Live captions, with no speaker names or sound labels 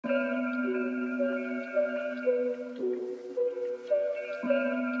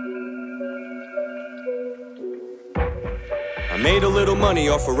made a little money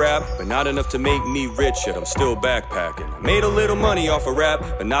off of rap, but not enough to make me rich, yet I'm still backpacking. I made a little money off of rap,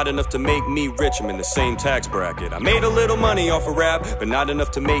 but not enough to make me rich, I'm in the same tax bracket. I made a little money off of rap, but not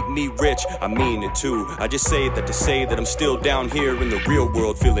enough to make me rich, I mean it too. I just say that to say that I'm still down here in the real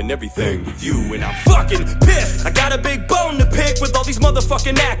world, feeling everything with you. And I'm fucking pissed, I got a big bone to pick with all these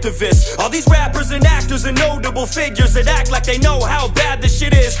motherfucking activists, all these rappers and actors and notable figures that act like they know how bad this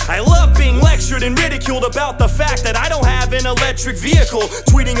shit is. I love being lectured and ridiculed about the fact that I don't have an electric vehicle,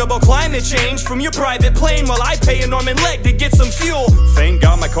 tweeting about climate change from your private plane while I pay an arm and leg to get some fuel. Thank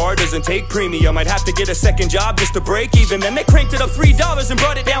God my car doesn't take premium, I'd have to get a second job just to break even. Then they cranked it up $3 and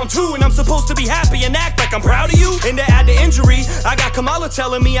brought it down $2, and I'm supposed to be happy and act like I'm proud of you. And to add to injury, I got Kamala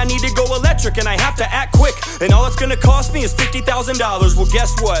telling me I need to go electric and I have to act quick, and all it's gonna cost me is $50,000. Well,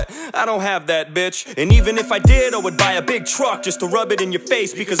 guess what? I don't have that, bitch. And even if I did, I would buy a big truck just to rub it in your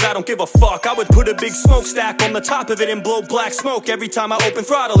face, because I don't give a fuck. I would put a big smokestack on the top of it and blow black smoke every time I open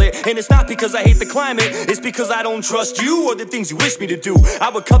throttle it. And it's not because I hate the climate, it's because I don't trust you or the things you wish me to do. I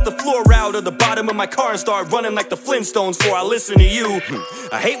would cut the floor out of the bottom of my car and start running like the Flintstones before I listen to you.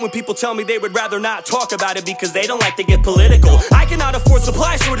 I hate when people tell me they would rather not talk about it because they don't like to get political. I cannot afford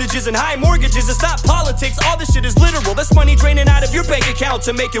supply shortages and high mortgages. It's not politics, all this shit is literal. That's money draining out of your bank account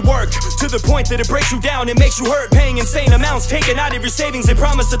to make it work, to the point that it breaks you down and makes you hurt. Paying insane amounts, taken out of your savings. They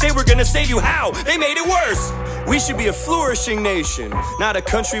promised that they were gonna save you. How? They made it worse. We should be a flourishing nation, not a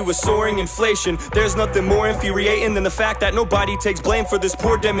country with soaring inflation. There's nothing more infuriating than the fact that nobody takes blame for this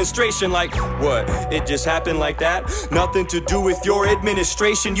poor demonstration. Like, what? It just happened like that? Nothing to do with your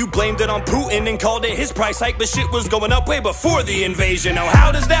administration. You blamed it on Putin and called it his price hike, but shit was going up way before the invasion. Now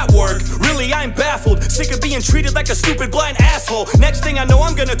how does that work? Really, I'm baffled, sick of being treated like a stupid blind asshole. Next thing I know,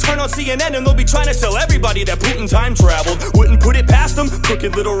 I'm gonna turn on CNN and they'll be trying to tell everybody that Putin time traveled. Wouldn't put it past them,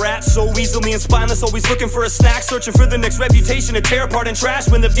 crooked little rats, so easily and spineless, always looking for a snack, searching for the next reputation to tear apart and trash,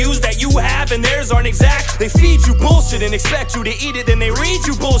 when the views that you have and theirs aren't exact. They feed you bullshit and expect you to eat it, then they read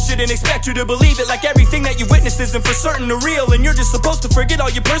you bullshit and expect you to believe it, like everything that you witnessed isn't for certain or real, and you're just supposed to forget all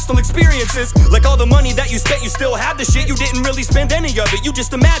your personal experiences. Like all the money that you spent, you still have the shit, you didn't really spend any of it, you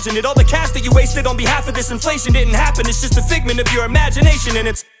just imagined it. All the cash that you wasted on behalf of this inflation didn't happen, it's just a figment of your imagination and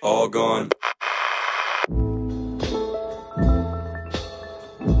it's all gone.